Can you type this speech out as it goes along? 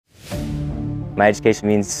My education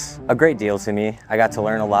means a great deal to me. I got to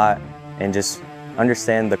learn a lot and just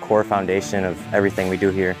understand the core foundation of everything we do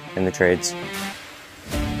here in the trades.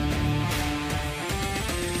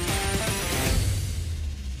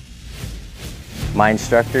 My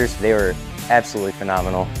instructors, they were absolutely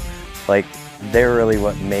phenomenal. Like, they're really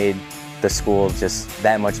what made the school just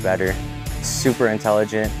that much better. Super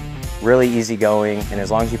intelligent, really easygoing, and as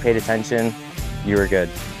long as you paid attention, you were good.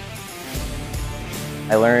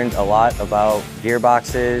 I learned a lot about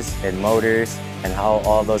gearboxes and motors and how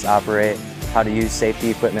all of those operate, how to use safety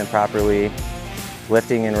equipment properly,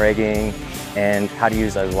 lifting and rigging, and how to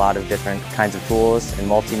use a lot of different kinds of tools and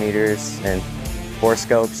multimeters and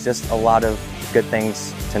borescopes, just a lot of good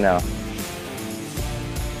things to know.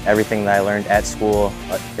 Everything that I learned at school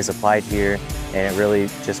is applied here, and it really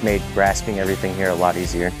just made grasping everything here a lot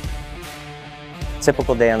easier.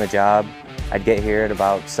 Typical day on the job, I'd get here at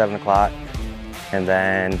about 7 o'clock and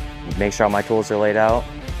then make sure all my tools are laid out,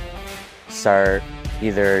 start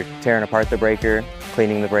either tearing apart the breaker,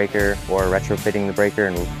 cleaning the breaker, or retrofitting the breaker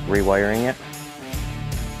and rewiring it.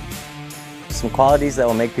 Some qualities that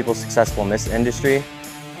will make people successful in this industry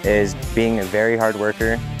is being a very hard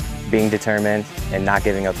worker, being determined, and not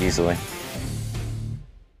giving up easily.